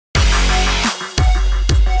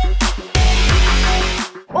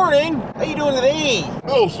Morning! How you doing today?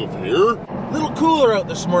 BillSiff here. Little cooler out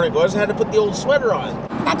this morning, boys. I had to put the old sweater on.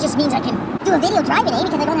 That just means I can do a video driving,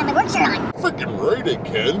 because I don't have my work shirt on. Freaking right it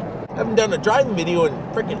can. Haven't done a driving video in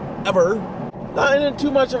freaking ever. Not in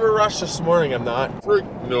too much of a rush this morning, I'm not. Frick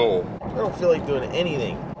no. I don't feel like doing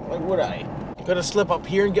anything. Why would I? Gonna slip up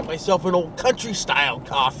here and get myself an old country style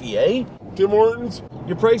coffee, eh? Tim Hortons?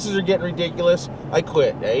 Your prices are getting ridiculous. I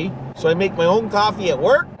quit, eh? So I make my own coffee at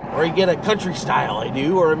work, or I get a country style I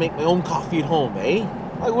do, or I make my own coffee at home, eh?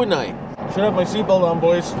 Why wouldn't I? Should have my seatbelt on,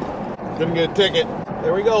 boys. Gonna get a ticket.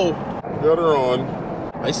 There we go. Got her on.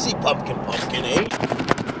 I see pumpkin, eh?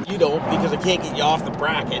 You don't, because I can't get you off the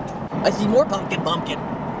bracket. I see more pumpkin.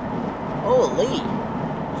 Holy.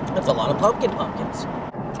 That's a lot of pumpkins.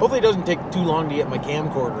 Hopefully it doesn't take too long to get my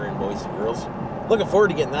camcorder in, boys and girls. Looking forward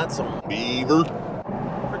to getting that some. Beaver.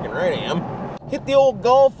 Freaking right I am. Hit the old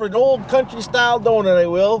Gulf for an old country style donut, I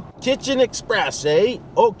will. Kitchen Express, eh?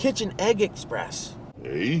 Oh, Kitchen Egg Express.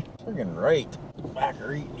 Hey? Freaking right. Back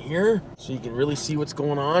her eating here, so you can really see what's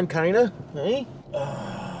going on, kinda, eh?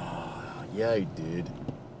 Yeah, I did.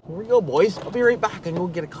 Here we go, boys. I'll be right back and go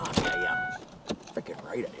get a coffee. I am. Freaking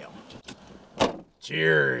right I am.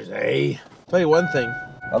 Cheers, eh? Tell you one thing.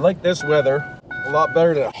 I like this weather a lot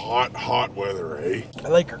better than Hot weather, eh? I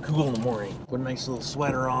like her cool in the morning. Put a nice little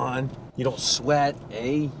sweater on. You don't sweat,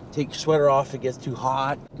 eh? Take your sweater off if it gets too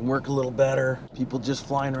hot. You can work a little better. People just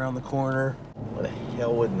flying around the corner. What the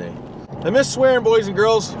hell wouldn't they? I miss swearing, boys and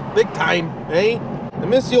girls. Big time, eh? I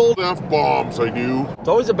miss the old F-bombs, I do. It's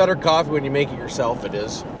always a better coffee when you make it yourself, it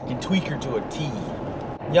is. You can tweak her to a T.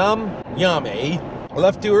 Yum, eh? I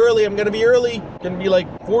left too early. I'm gonna be early. Gonna be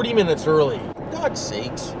like 40 minutes early. God's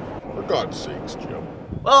sakes. For God's sakes, Jim.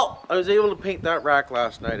 Well, I was able to paint that rack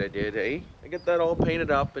last night, I did, eh? I got that all painted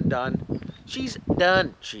up and done. She's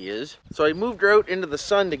done, she is. So I moved her out into the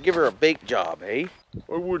sun to give her a bake job, eh?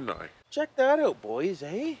 Why wouldn't I? Check that out, boys,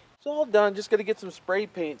 eh? It's all done. Just gotta get some spray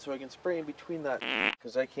paint so I can spray in between that,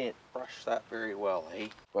 because I can't brush that very well, eh?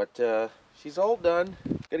 But she's all done.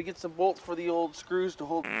 Gotta get some bolts for the old screws to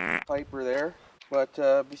hold Piper there. But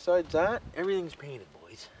besides that, everything's painted,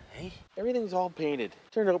 boys. Hey, everything's all painted.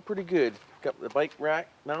 Turned out pretty good. Got the bike rack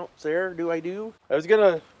mounts there, I was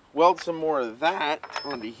gonna weld some more of that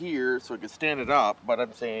onto here so I could stand it up, but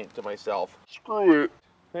I'm saying to myself, Screw it.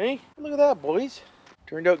 hey, look at that, boys.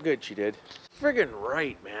 Turned out good, she did. Friggin'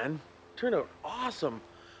 right, man. Turned out awesome.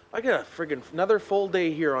 I got a friggin' another full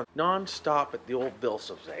day here on non-stop at the old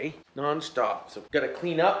BillSiff's, eh? Non-stop. So gotta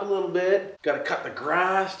clean up a little bit. Gotta cut the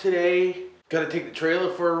grass today. Gotta take the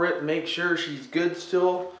trailer for a rip and make sure she's good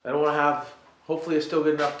still. I don't wanna have, hopefully I still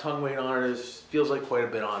get enough tongue weight on her. It feels like quite a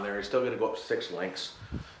bit on there. It's still gonna go up 6 lengths.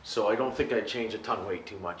 So I don't think I'd change the tongue weight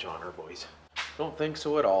too much on her, boys. Don't think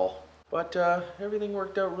so at all. But everything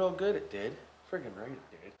worked out real good, it did. Friggin' right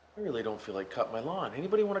it did. I really don't feel like cutting my lawn.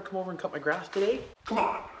 Anybody wanna come over and cut my grass today? Come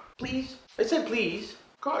on. Please? I said please.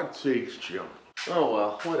 God's sakes, Jim. Oh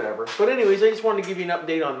well, whatever. But anyways, I just wanted to give you an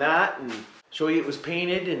update on that and show you it was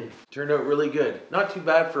painted and turned out really good. Not too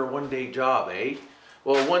bad for a one-day job, eh?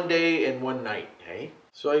 Well, 1 day and 1 night, eh?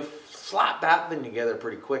 So I slapped that thing together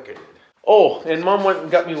pretty quick, I did. Oh, and Mom went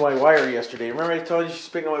and got me my wire yesterday. Remember I told you she's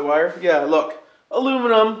picking up my wire? Yeah, look.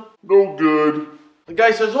 Aluminum. No good. The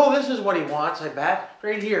guy says, oh, this is what he wants, I bet.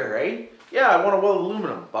 Right here, right? Yeah, I want to weld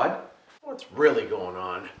aluminum, bud. What's really going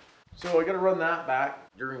on? So I got to run that back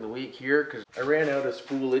during the week here because I ran out of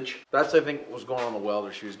spoolage. That's, I think, what was going on the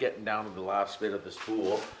welder. She was getting down to the last bit of the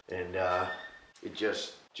spool, and it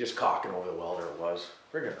just cocking over the welder it was.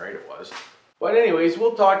 Friggin' right it was. But anyways,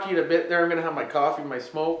 we'll talk to you in a bit there. I'm going to have my coffee, my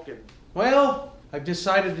smoke, and... Well, I've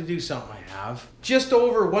decided to do something I have. Just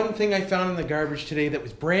over one thing I found in the garbage today that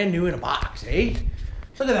was brand new in a box, eh?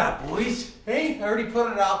 Look at that, boys. Hey, I already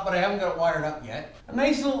put it out, but I haven't got it wired up yet. A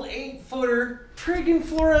nice little 8-footer friggin'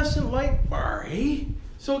 fluorescent light bar, eh?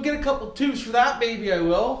 So I'll get a couple tubes for that baby, I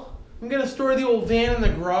will. I'm gonna store the old van in the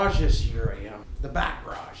garage this year, I am. The back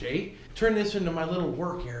garage, eh? Turn this into my little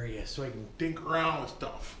work area so I can Dink around with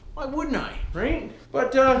stuff. why wouldn't I, right?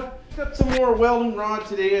 But got some more welding rod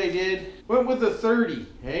today I did. Went with a 30,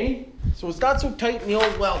 eh? So it's not so tight in the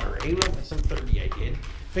old welder, eh? Went with some 30 I did.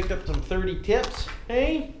 Picked up some 30 tips,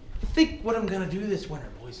 eh? I think what I'm gonna do this winter,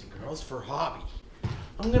 boys and girls, for a hobby,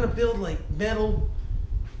 I'm gonna build like metal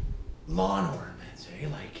lawn ornaments, eh?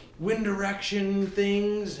 Like wind direction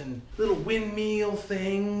things and little windmill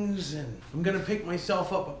things, and I'm gonna pick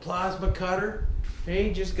myself up a plasma cutter.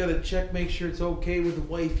 Hey, just gotta check, make sure it's okay with the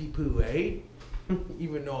wifey poo, eh?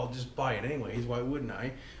 Even though I'll just buy it anyways, why wouldn't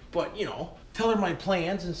I? But, you know, tell her my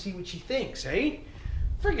plans and see what she thinks, eh?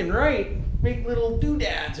 Friggin' right, make little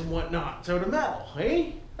doodads and whatnot out of metal,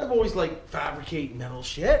 eh? I've always liked fabricating metal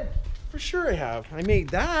shit. For sure I have. I made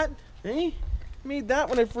that, eh? Made that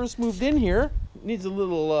when I first moved in here. It needs a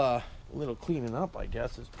little cleaning up, I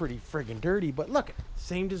guess. It's pretty friggin' dirty, but look,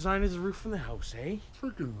 same design as the roof from the house, eh?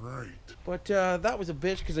 Freaking right. But that was a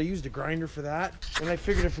bitch because I used a grinder for that. And I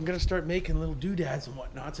figured if I'm gonna start making little doodads and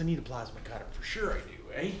whatnots, I need a plasma cutter. For sure I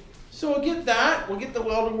do, eh? So I'll get that. We'll get the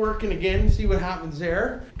welder working again, see what happens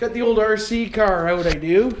there. Got the old RC car out, I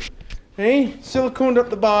do. Hey, siliconed up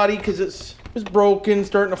the body because it was broken,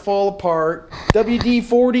 starting to fall apart.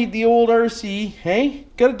 WD-40'd the old RC, hey?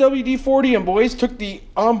 Got a WD-40 in, boys. Took the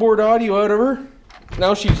onboard audio out of her.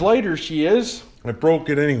 Now she's lighter, she is. I broke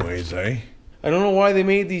it anyways, eh? I don't know why they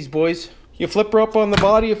made these, boys. You flip her up on the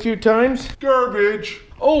body a few times. Garbage.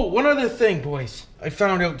 Oh, one other thing, boys. I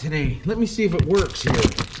found out today. Let me see if it works here.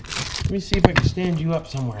 Let me see if I can stand you up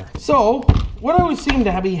somewhere. So, what I always seem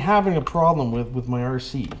to be having a problem with my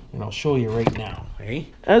RC, and I'll show you right now, okay?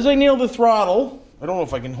 As I nail the throttle, I don't know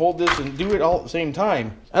if I can hold this and do it all at the same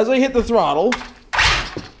time. As I hit the throttle,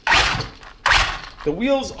 the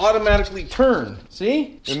wheels automatically turn,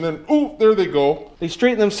 see? And then, oh, there they go. They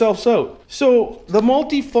straighten themselves out. So, the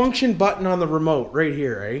multi-function button on the remote right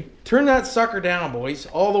here, eh? Turn that sucker down, boys,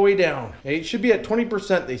 all the way down. Okay? It should be at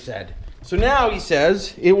 20%, they said. So now he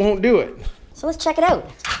says it won't do it. So let's check it out.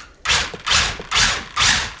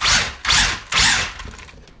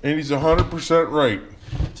 And he's 100% right.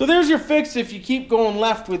 So there's your fix if you keep going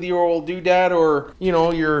left with your old doodad, or, you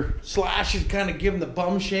know, your slash is kind of giving the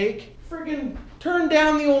bum shake. Friggin' turn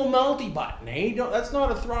down the old multi button, eh? That's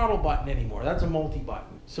not a throttle button anymore. That's a multi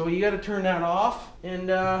button. So you got to turn that off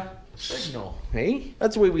and signal, hey?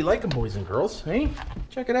 That's the way we like them, boys and girls, hey?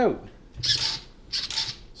 Check it out.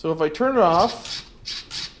 So if I turn it off,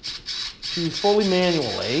 she's fully manual,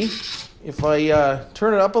 eh? If I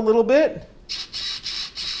turn it up a little bit,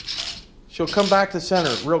 she'll come back to center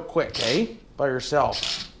real quick, eh? By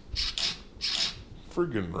herself.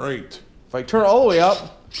 Friggin' right. If I turn it all the way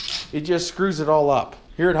up, it just screws it all up.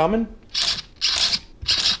 Hear it humming?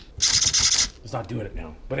 It's not doing it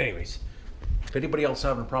now. But anyways, if anybody else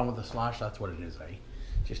having a problem with the slash, that's what it is, eh?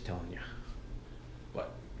 Just telling you. But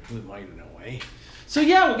who am I to know, eh? So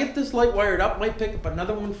yeah, we'll get this light wired up. Might pick up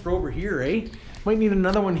another one for over here, eh? Might need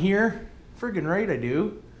another one here. Friggin' right, I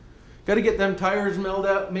do. Got to get them tires mailed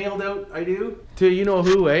out, I do. To you know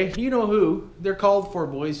who, eh? You know who. They're called for,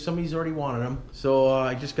 boys. Somebody's already wanted them. So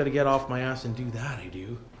I just got to get off my ass and do that, I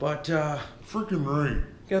do. But, Freaking right.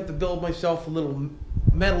 got to build myself a little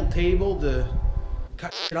metal table to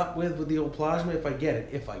cut it up with the old plasma if I get it.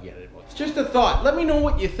 It's just a thought. Let me know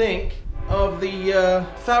what you think of the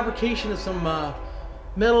fabrication of some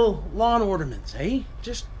metal lawn ornaments, eh?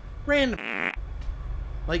 Just random.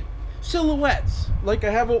 Like silhouettes, like I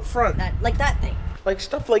have out front. Like that thing. Like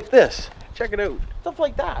stuff like this. Check it out. Stuff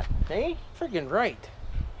like that, eh? Friggin' right.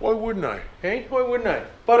 Why wouldn't I? Hey, why wouldn't I?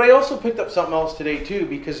 But I also picked up something else today too,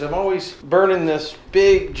 because I'm always burning this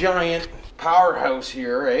big giant powerhouse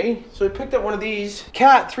here, eh? So I picked up one of these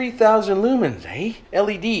Cat 3000 lumens, eh?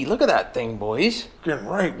 LED. Look at that thing, boys. Freaking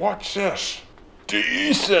right. Watch this.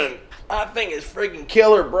 Decent. That thing is friggin'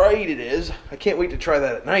 killer bright, it is. I can't wait to try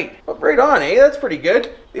that at night. But right on, eh? That's pretty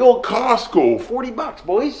good. The old Costco. 40 bucks,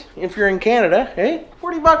 boys. If you're in Canada, eh?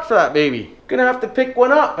 40 bucks for that baby. Gonna have to pick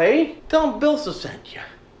one up, eh? Tell them BillSiff sent you.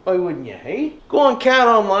 Why wouldn't you, eh? Go on Cat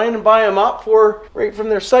Online and buy them up right from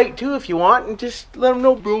their site too if you want, and just let them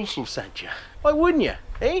know BillSiff sent you. Why wouldn't you,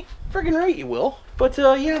 eh? Friggin' right you will. But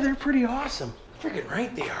yeah, they're pretty awesome. Friggin'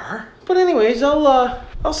 right they are. But anyways,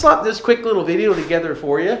 I'll slap this quick little video together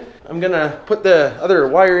for you. I'm gonna put the other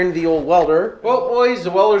wire into the old welder. Well, boys, the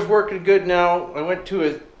welder's working good now. I went to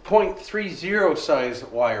a 0.30 size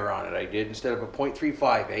wire on it, I did, instead of a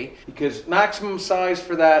 0.35, eh? Because maximum size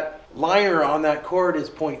for that liner on that cord is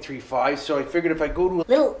 0.35, so I figured if I go to a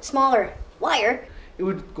Little smaller wire. it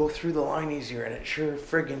would go through the line easier, and it sure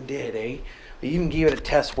friggin' did, eh? I even gave it a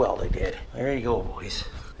test weld, I did. There you go, boys.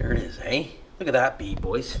 There it is, eh? Look at that bead,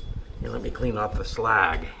 boys. Here, let me clean off the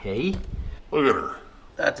slag, eh? Look at her.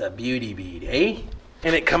 That's a beauty bead, eh?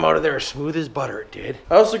 And it come out of there as smooth as butter, it did.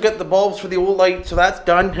 I also got the bulbs for the old light, so that's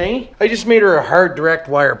done, hey? I just made her a hard direct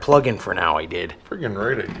wire plug-in for now, I did. Freaking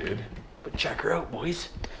right I did. But check her out, boys.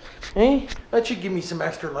 Hey, that should give me some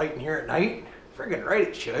extra light in here at night. Friggin' right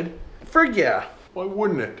it should. Frig yeah. Why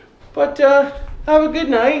wouldn't it? But have a good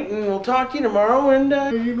night, and we'll talk to you tomorrow, and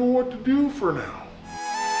You know what to do for now.